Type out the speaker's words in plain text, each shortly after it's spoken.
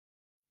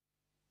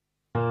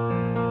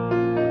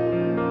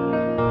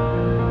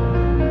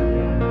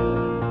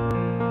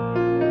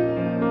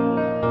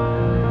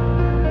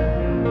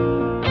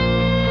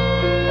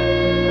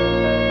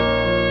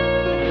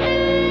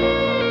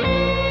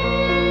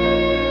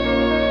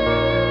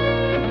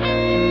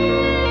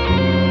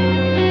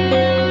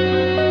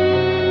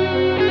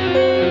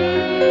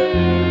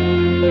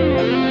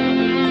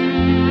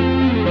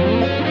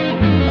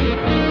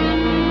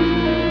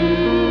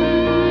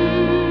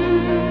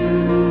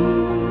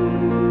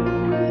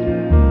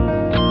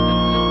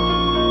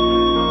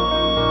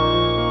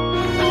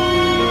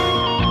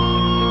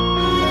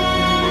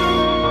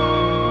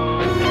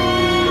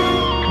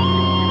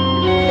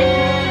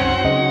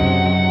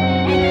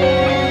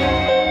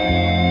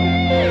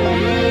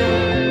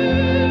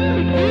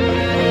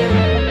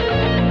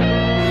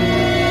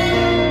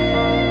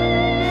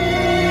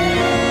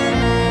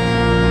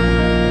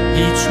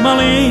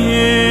مەڵێ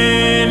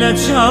لە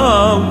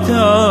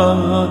چاوتە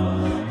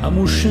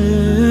هەموو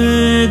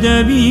شت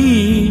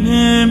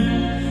دەبینم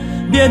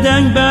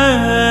بێدەنگ بە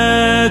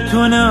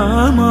تۆ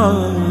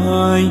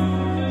نامای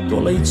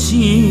دۆڵی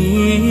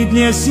چیت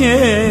لێ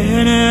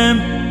سێنم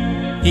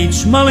هیچ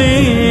مەڵێ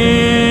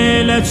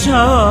لە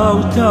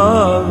چاوتە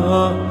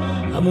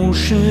هەموو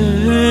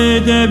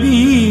شت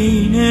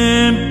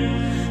دەبینم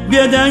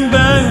بێدەنگ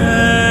بە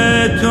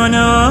تۆ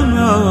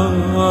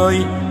نامای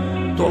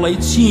دۆڵی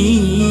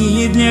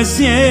چیت لێ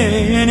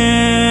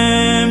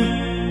سێنم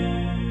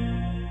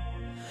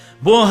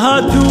بۆ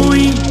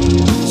هاتووی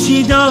چی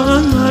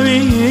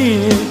داوێ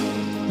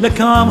لە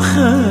کام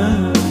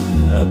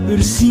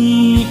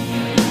خەپرسی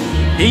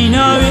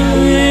دەیناوێ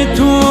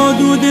تۆ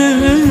دوو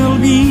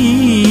دڵبی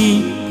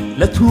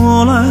لە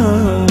تۆڵە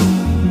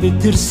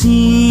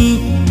بترسی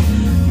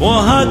بۆ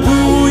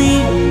هاتووی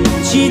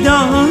چی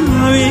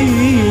داوێ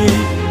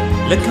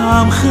لە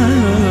کام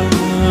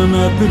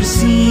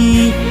خەپرسی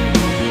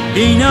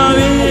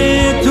دەیناوێ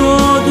تۆ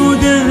دوو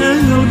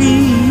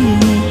دڵبی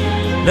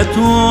لە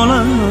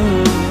تۆڵە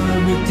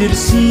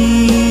بترسی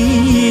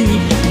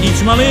هیچ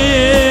مەڵێ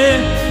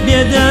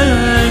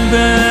بێدەنگ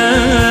بە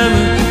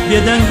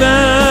بێدەنگ بە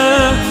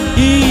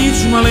هیچ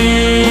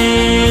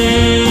مەڵێ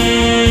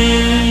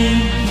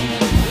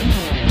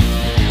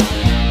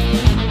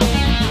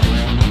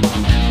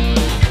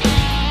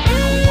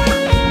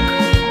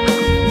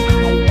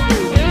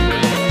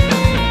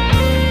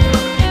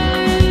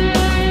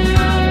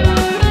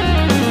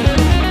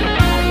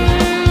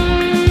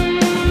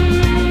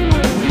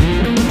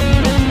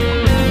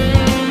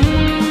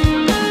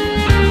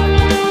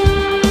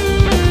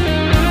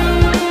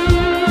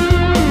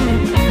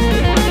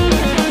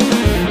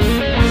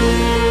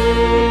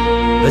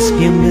بەس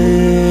پێم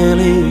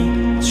بڵێ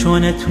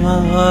چۆن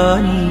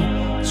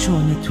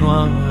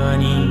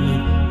نەتوانی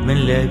من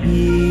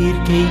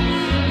لەبیرکەی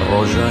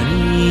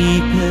ڕۆژانی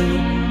پێ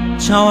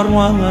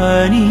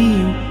چاوەڕوانی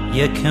و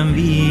یەکەم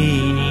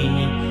بینی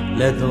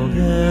لە دڵ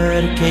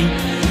دەرکەی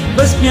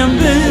بەس پێم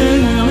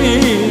بڵێ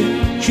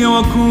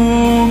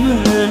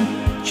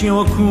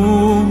کێوەکو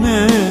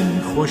من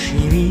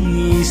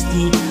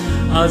خۆشیویستی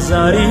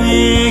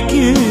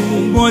ئازارێکی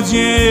بۆ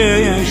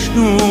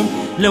جێشتوم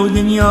لەو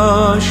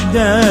دنیاش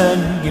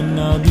دەنگم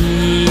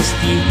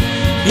نابیستی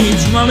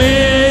هیچ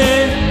مەڵێ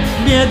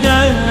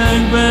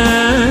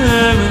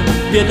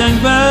بێدەنگ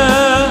بە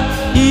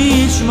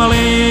هیچ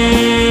مەڵێ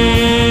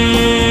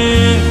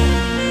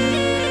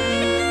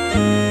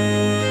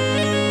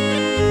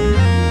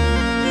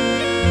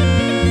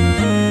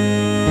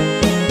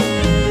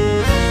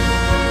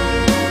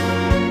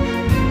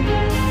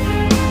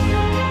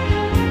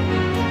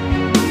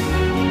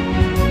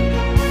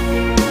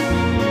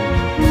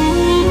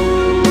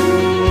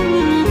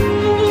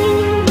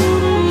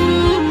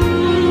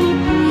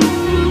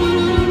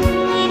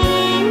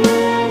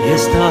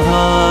ئێستا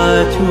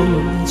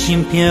هاتوو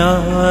چیم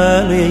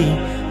پیاڵێ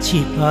چی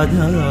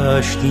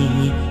پاداشتی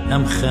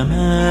ئەم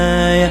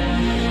خەمایە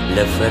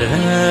لە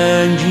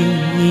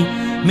فەرهەنگی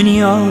منی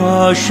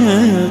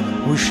عاشق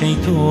وشەی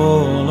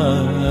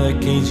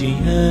تۆڵەکەی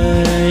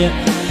جێهەیە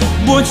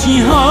بۆچی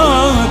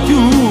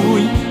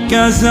هاتووی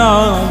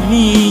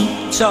کەزانی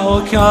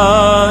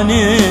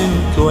چاوەکانم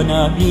تۆ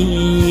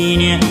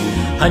نابینێ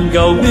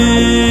هەنگاو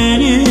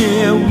بنێ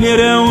و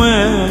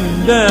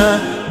لێرەوەندە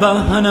بە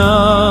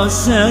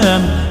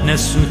هەناسەم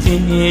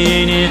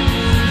نەسووتێنێ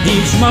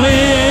هیچ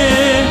مەڵێ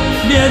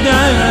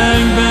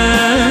بێدەنگ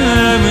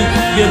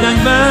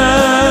بە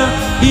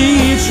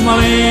هیچ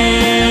مەڵێ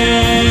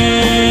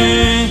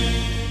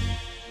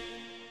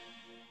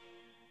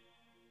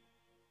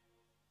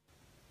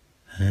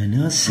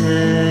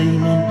هەناسەی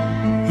من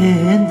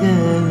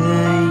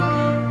هێندەی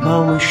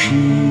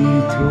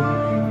باوەشی تۆ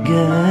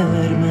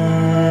گەرمە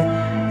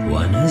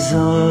وا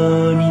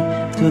نەزانی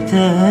تۆ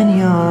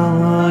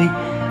تەنیای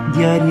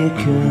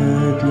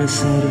دیاریەکەت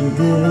لەسەر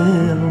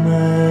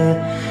دڵمە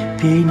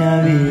پێی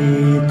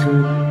ناوێت تۆ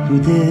دوو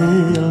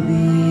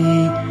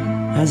دڵبی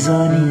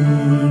ئەزانی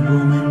بۆ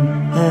من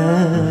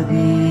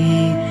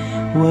هەبی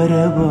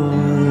وەرە بۆ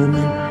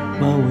من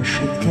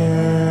باوەشت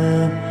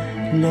کەم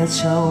لە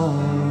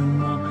چاوە